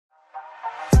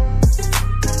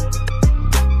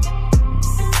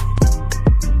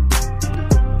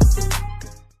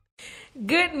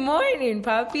morning,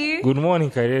 Papi. Good morning,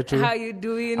 Kairetu. How you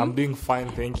doing? I'm doing fine,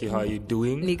 thank you. How are you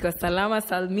doing? Niko salama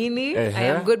salmini. I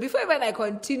am good. Before even I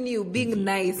continue being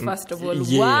nice, first of all,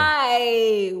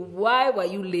 why were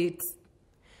you late?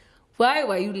 Why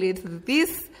were you late?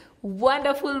 This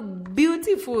wonderful,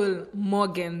 beautiful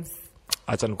Morgans.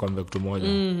 Acha nikwambie kitu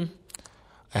moja.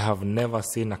 I have never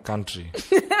seen a country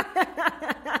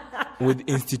with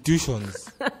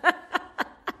institutions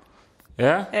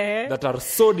that are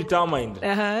so determined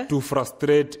to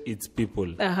frustrate its people.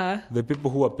 The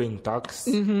people who are paying tax,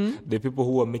 the people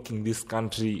who are making this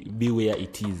country be where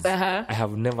it is. I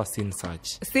have never seen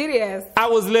such. Serious? I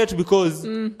was late because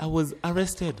I was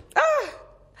arrested.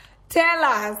 Tell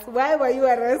us, why were you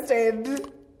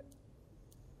arrested?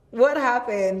 What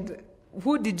happened?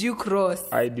 Who did you cross?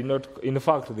 I did not. In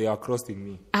fact, they are crossing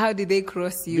me. How did they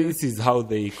cross you? This is how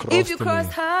they crossed me. If you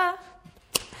cross her,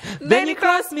 then you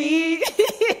cross me.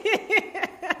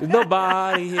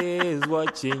 Nobody here is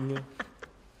watching you.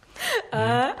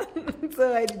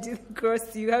 So why did you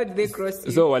cross you? How did they cross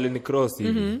you? So walini cross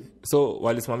hivi. So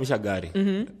walisimamisha gari.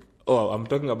 Oh, I'm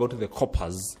talking about the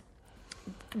coppers.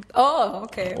 Oh,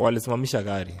 okay. Walisimamisha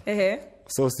gari.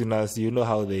 So you know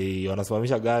how they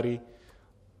wanasimamisha gari,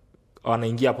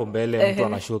 wanaingia hapo mbele, mtu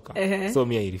anashuka. So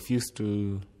me, I refused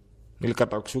to.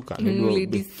 Nilikata kushuka. Really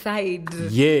decide.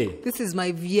 Yeah. This is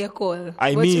my vehicle.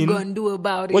 What you gonna do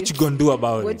about it? What you gonna do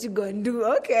about it? What you gonna do?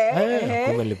 Okay.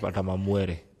 Kumbe nilipata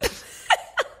mamwere.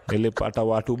 Nilipata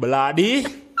watu bloody.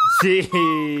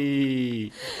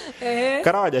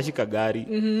 Karawa hajashika gari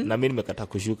na mimi nimekata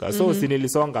kushuka. So si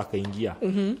nilisonga akaingia.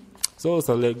 So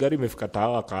gari imefika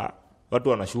tawa watu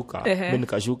wanashuka, mimi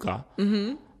nikashuka.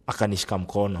 Akanishika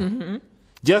mkono.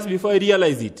 Just before I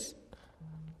realize it,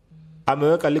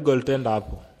 ameweka legal tender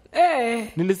hapo.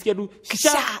 Nilisikia tu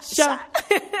sha.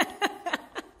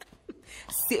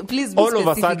 Please be all of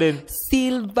a sudden,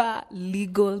 silver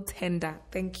legal tender.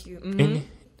 Thank you.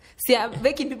 See, I'm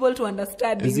making people to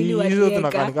understand. Hizo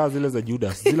tunakanika zile za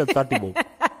Judas, zile 30 bob.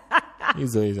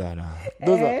 Hizo na.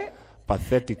 Those are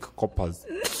pathetic coppers.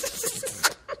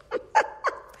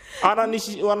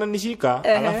 Wananishika,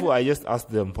 alafu I just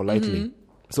asked them politely.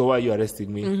 So why are you arresting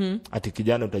me? Ati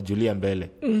kijana utajulia mbele.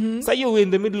 So you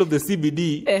in the middle of the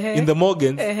CBD in the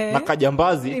Morgans na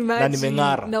kajambazi na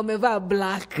nimengara. Na umevaa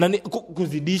black. Na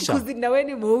kuzidisha. Na wewe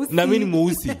ni mweusi. Na mimi ni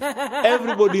mweusi.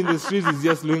 Everybody in the street is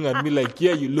just looking at me like,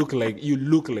 yeah, you look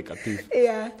like a thief.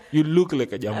 Yeah. You look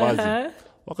like a jambazi.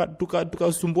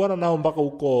 Tukasumbuana nao mpaka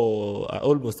huko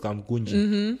almost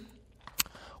Kamkunji.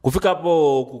 Kufika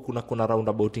hapo kuna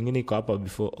roundabout nyingine iko hapa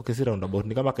before. Okay, si roundabout,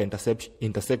 ni kama ka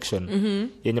intersection.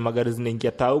 Yenye magari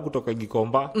zinaingia Tau kutoka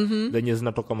Gikomba, zenye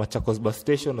zinatoka Machakos bus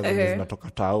station na zenye zinatoka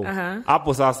Tau.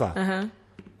 Hapo sasa.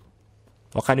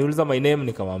 Wakaniuliza my name,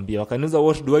 nikamwambia. Wakaniuliza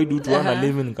what do I do to earn a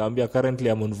living, nikamwambia currently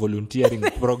I'm on volunteering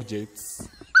projects.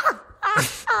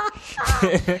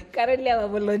 Currently I'm a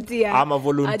volunteer. I'm a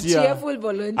volunteer.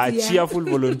 A cheerful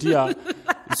volunteer.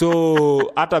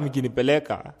 So hata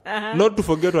mkinipeleka, not to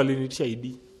forget walinitisha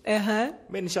ID.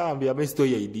 Mimi nishaambia mimi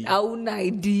sitoi ID. Hauna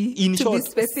ID. In to short,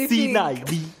 be specific. Sina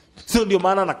ID. So ndio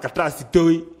maana nakataa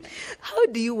sitoi. How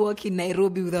do you work in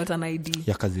Nairobi without an ID?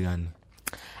 Ya kazi gani?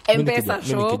 M-Pesa shops.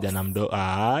 Mimi kijana mdogo.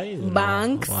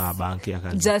 Banks. Bank ya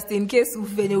kazi. Just in case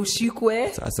uvenye ushikwe.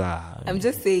 Sasa. I'm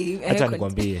just saying. Acha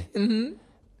nikwambie.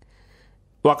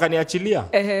 Wakaniachilia.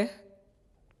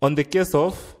 On the case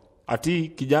of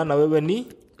ati kijana wewe ni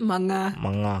manga.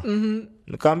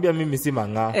 Nikamwambia mimi si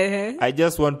manga. I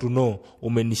just want to know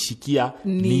umenishikia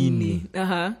nini.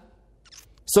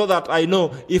 So that I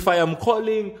know if I am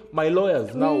calling my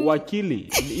lawyers now wakili.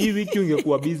 Hii wiki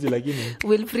ungekuwa busy lakini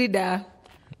Wilfrida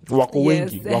wako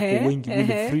wengi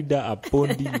Wilfrida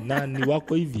Apondi nani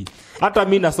wako hivi. Hata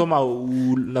mimi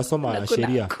nasoma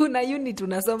sheria. Kuna unit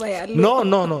unasoma ya law.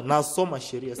 No, nasoma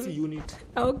sheria si unit.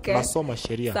 Okay. Nasoma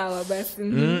sheria. Sawa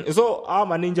basi. So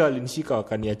ninja walinishika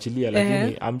wakaniachilia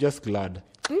lakini I'm just glad.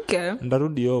 Okay.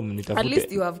 Ndarudi home nitafute. At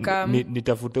least you have come.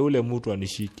 Nitafute ule mtu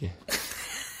anishike.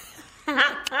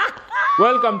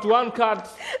 Welcome to unKut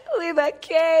with a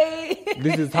K.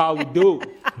 This is how we do.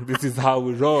 This is how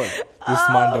we roll this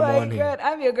Monday morning. Oh my God,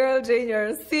 I'm your girl Jane,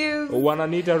 your Sis.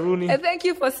 Wananita Roonie. And thank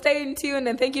you for staying tuned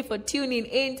and thank you for tuning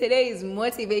in. Today's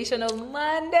Motivational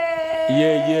Monday.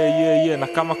 Yeah. Na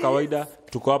kama kawaida,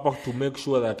 tuko hapa to make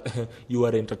sure that you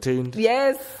are entertained.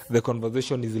 Yes. The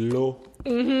conversation is low,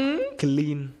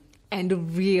 clean.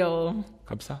 And real.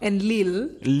 Kabisa. And lil.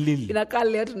 Lil. Inakaa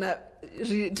leo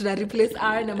tuna replace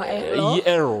R na ma-elo.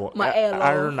 Ero. Ma-elo.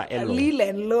 R na elo. Lil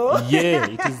and low. Yeah,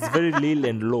 it is very lil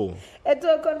and low.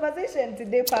 Eto conversation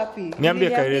today, papi. Niambie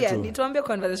Kairetu. Nituambie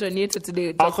conversation yetu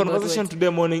today. Our conversation today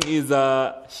morning is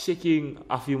shaking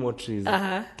a few more trees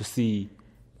to see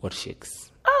what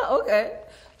shakes. Oh, okay.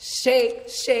 Shake,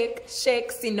 shake,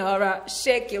 shake, Sinora.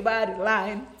 Shake your body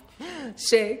line.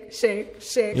 Shake, shake,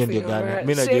 shake, Sinora.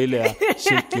 Mimi najua ile ya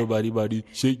shake your body,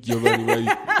 shake your body.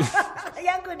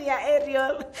 Yangu ni ya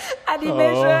Ariel.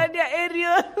 Animation ya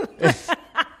Ariel.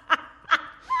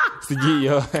 Siji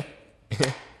yo.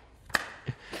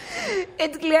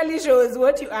 It clearly shows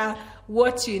what you are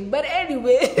watching. But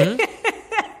anyway,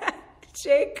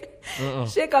 shake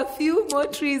a few more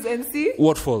trees and see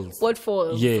What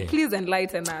falls. Yeah. Please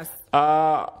enlighten us.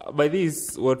 By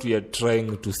this, what we are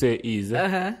trying to say is,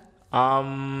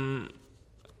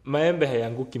 maembe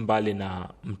hayanguki mbali na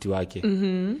mti wake.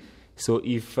 So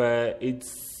if there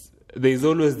is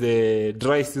always the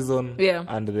dry season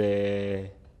and the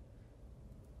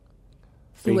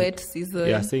wet season.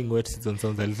 Yeah, saying wet season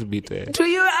sounds a little bit to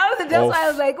you, that's why I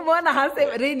was like, Mona has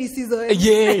a rainy season.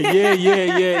 Yeah.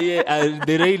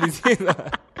 The rainy season.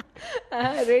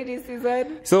 Rainy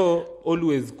season. So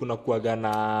always kuna kuwaga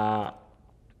na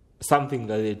something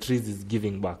that the trees is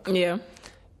giving back. Yeah.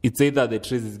 It's either the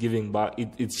trees is giving back,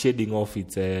 it's shedding off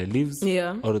its leaves,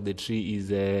 or the tree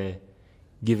is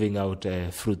giving out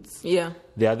fruits. Yeah.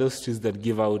 There are those trees that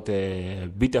give out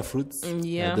bitter fruits.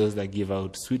 There are those that give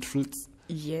out sweet fruits.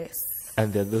 Yes.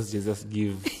 And there are those that just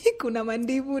give... Kuna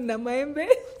mandibu na maembe.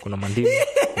 Kuna mandibu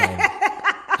na maembe.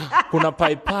 Kuna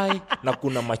pai na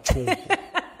kuna machungu.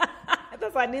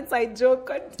 That's an inside joke.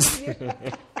 Continue.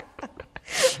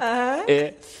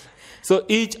 So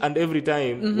each and every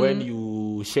time when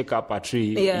you shake up a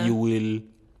tree, you will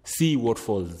see what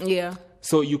falls. Yeah.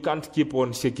 So you can't keep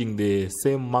on shaking the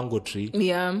same mango tree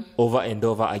over and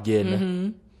over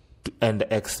again and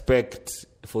expect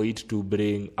for it to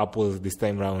bring apples this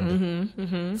time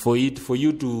round. For you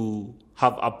to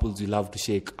have apples, you'll have to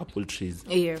shake apple trees.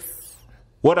 Yes.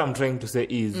 What I'm trying to say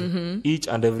is each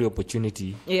and every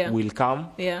opportunity will come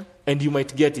and you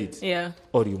might get it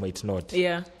or you might not.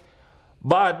 Yeah.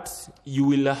 But you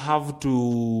will have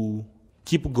to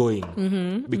keep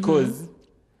going because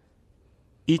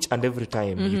each and every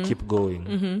time you keep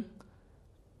going,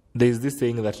 there is this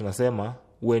saying that tunasema,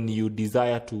 when you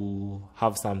desire to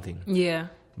have something,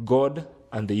 God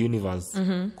and the universe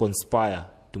conspire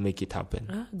to make it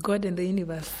happen. God and the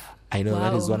universe. I know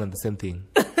that is one and the same thing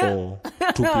for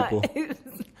two people. It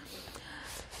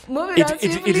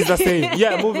is the same.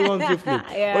 Yeah, moving on swiftly.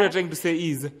 What you're trying to say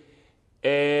is,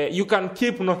 you can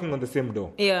keep knocking on the same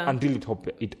door until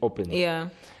it opens. Yeah.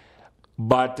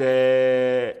 But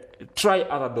try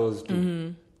other doors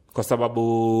too. Kwa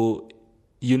sababu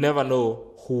you never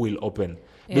know who will open.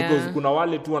 Because kuna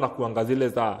wale tu wanakuanga zile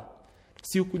za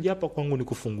si ukuja hapa kwangu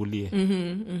nikufungulie.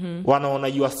 Wanaona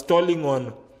you are stalling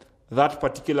on that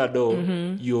particular door.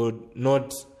 You're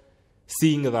not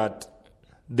seeing that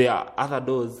there are other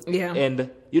doors. And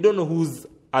you don't know who's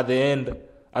at the end,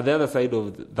 at the other side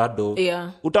of that door.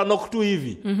 Utanok tu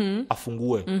hivi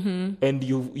afungue. And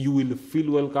you will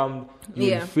feel welcomed.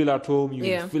 You will feel at home. You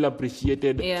will feel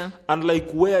appreciated. And like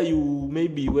where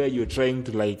you're trying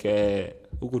to like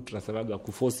huku tunasemaga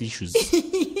kuforce issues.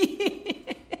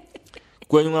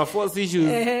 Kwenye una force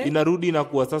issues inarudi na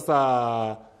kuwa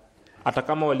sasa hata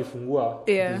kama walifungua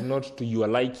it is not to your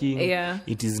liking.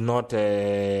 It is not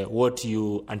what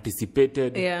you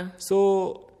anticipated.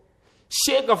 So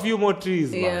shake a few more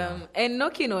trees. Man. And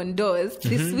knocking on doors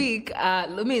this week,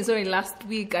 last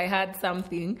week I had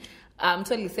something.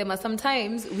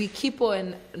 Sometimes we keep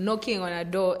on knocking on a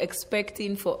door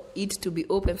expecting for it to be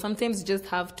open. Sometimes you just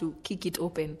have to kick it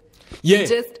open.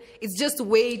 It's just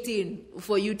waiting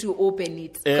for you to open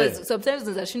it. Because sometimes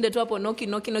there's a shinda top or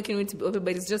knocking it to be open,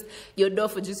 but it's just your door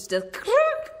for just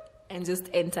crack and just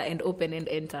enter and open and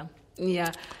enter.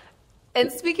 Yeah. And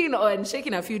speaking on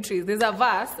shaking a few trees, there's a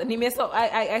verse, and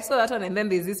I saw that one, and then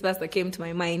there's this verse that came to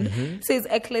my mind. It says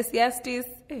Ecclesiastes.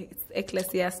 It's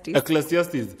Ecclesiastes.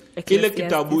 Ile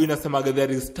kitabu inasemaga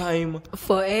there is time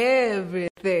for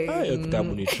everything.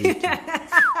 Kitabu ni tricky.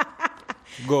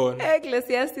 Go on.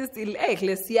 Ecclesiastes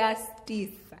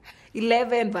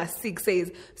 11 verse 6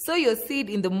 says, sow your seed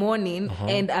in the morning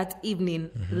and at evening.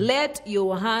 Let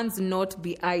your hands not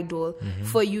be idle,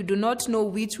 for you do not know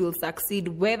which will succeed,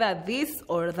 whether this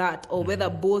or that, or whether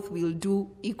both will do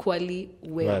equally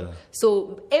well.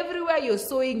 So everywhere you're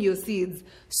sowing your seeds,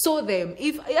 sow them.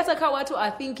 If yataka watu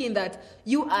are thinking that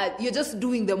you're just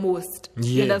doing the most. Yeah.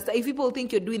 You understand? If people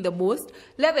think you're doing the most,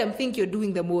 let them think you're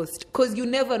doing the most, because you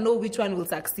never know which one will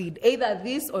succeed. Either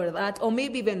this or that, or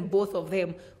maybe even both of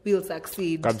them will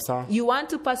succeed. Kabisa. You want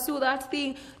to pursue that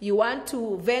thing, you want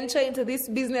to venture into this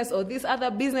business or this other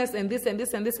business, and this and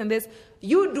this and this and this.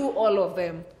 You do all of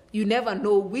them. You never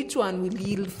know which one will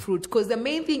yield fruit. Because the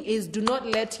main thing is, do not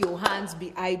let your hands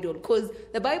be idle. Because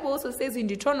the Bible also says in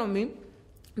Deuteronomy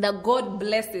that God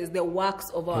blesses the works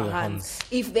of our hands.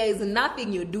 If there is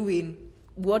nothing you're doing,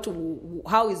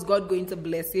 how is God going to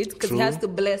bless it? Because He has to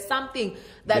bless something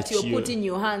that you're putting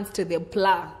your hands to the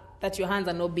plow, that your hands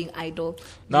are not being idle.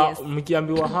 Now,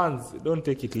 mkiambiwa hands, don't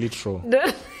take it literal.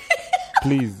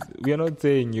 Please, we are not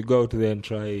saying you go out there and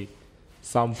try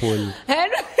sample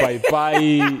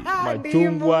paipai,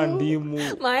 machungwa, ndimu.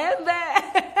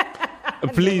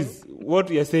 Maembe. Please, what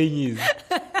we are saying is,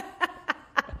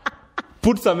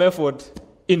 put some effort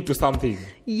into something.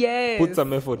 Yes. Put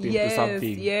some effort into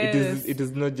something. Yes. It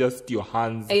is not just your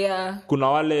hands. Yeah.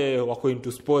 Kuna wale wako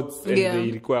into sports and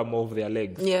they require more of their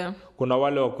legs. Yeah. Kuna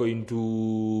wale wako into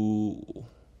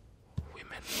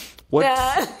women. What?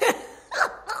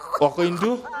 Wako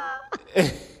into?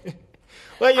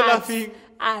 Why are you laughing?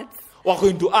 Arts. Wako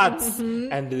into arts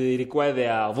and they require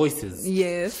their voices.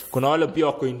 Yes. Kuna wale pia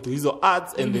wako into hizo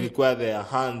arts and they require their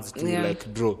hands to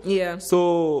like draw. Yeah.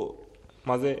 So,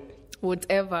 maze,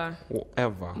 whatever,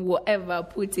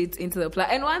 put it into the plan.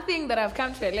 And one thing that I've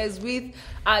come to realize with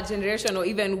our generation, or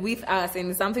even with us,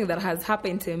 and something that has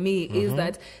happened to me, is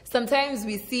that sometimes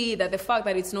we see that the fact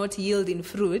that it's not yielding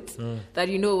fruit, that,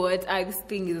 you know what, this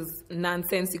thing is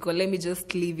nonsensical, let me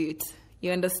just leave it.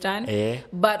 You understand?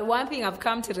 But one thing I've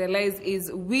come to realize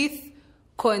is with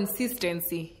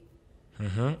consistency,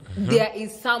 there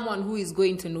is someone who is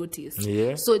going to notice.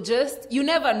 So just, you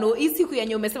never know. Let's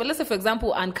say, for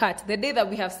example, unKut. The day that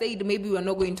we have said maybe we're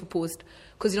not going to post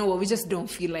because, you know what, we just don't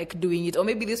feel like doing it. Or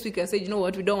maybe this week I said, you know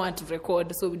what, we don't want to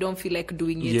record, so we don't feel like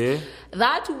doing it.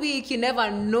 That week, you never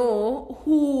know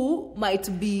who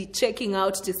might be checking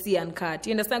out to see unKut.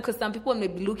 You understand? Because some people may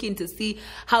be looking to see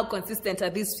how consistent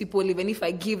are these people, even if I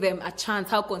give them a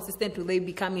chance, how consistent will they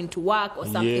be coming to work or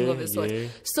something of the sort.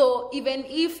 So even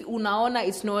if unaona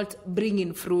it's not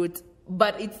bringing fruit,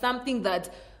 but it's something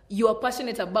that you are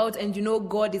passionate about and you know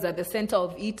God is at the center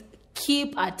of it,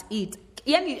 keep at it.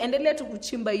 Yani endelea tu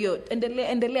kuchimba hiyo,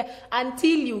 endelea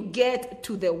until you get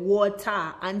to the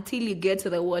water, and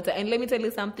let me tell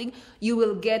you something, you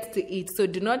will get to it. So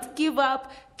do not give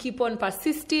up, keep on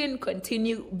persisting,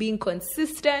 continue being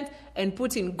consistent, and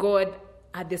putting God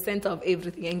at the center of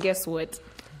everything. And guess what,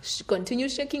 continue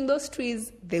shaking those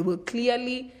trees, they will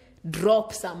clearly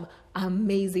drop some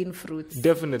amazing fruits.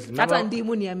 Definitely. Hata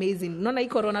ndimu ni amazing. Unaona hii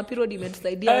corona period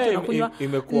imetusaidia watu nakunywa.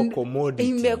 Imekuwa commodity.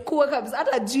 Imekuwa kabisa.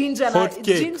 Hata ginger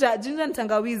na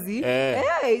tangawizi.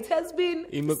 It has been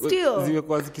still.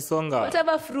 Zimekuwa zikisonga.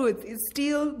 Whatever fruit is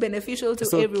still beneficial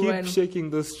to everyone. So keep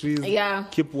shaking those trees.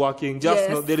 Keep working. Just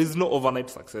know there is no overnight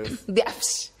success.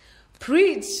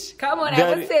 Preach. Come on,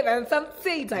 I will say that.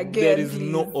 Say it again. There is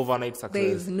no overnight success.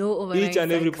 There is no overnight success. Each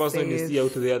and every person you see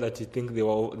out there that you think they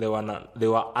were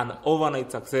an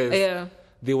overnight success,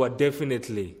 they were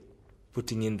definitely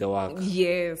putting in the work.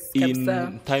 Yes.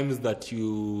 In times that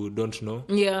you don't know.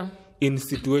 In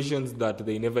situations that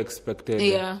they never expected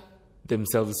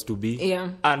themselves to be.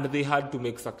 And they had to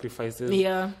make sacrifices.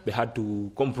 They had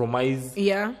to compromise.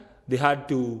 They had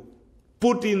to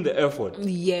put in the effort.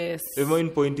 Yes. The main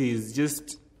point is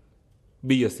just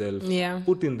be yourself.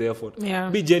 Put in the effort.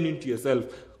 Be genuine to yourself.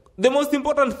 The most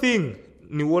important thing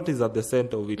ni what is at the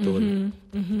center of it all.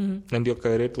 Na ndio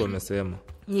Kairetu amesema.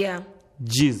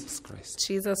 Jesus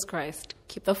Christ.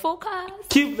 Keep the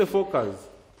focus.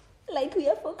 Like we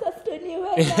are focused on you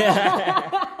right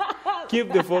now.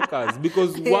 Keep the focus.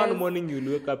 Because one morning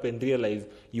you'll wake up and realize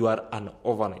you are an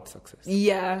overnight success.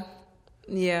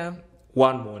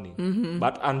 One morning.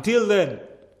 But until then,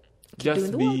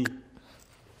 just be...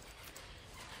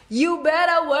 You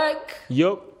better work.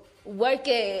 Work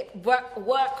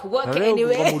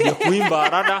anyway.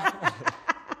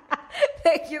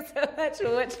 Thank you so much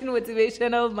for watching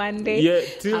Motivational Monday.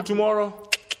 Till tomorrow.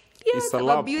 Have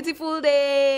a beautiful day.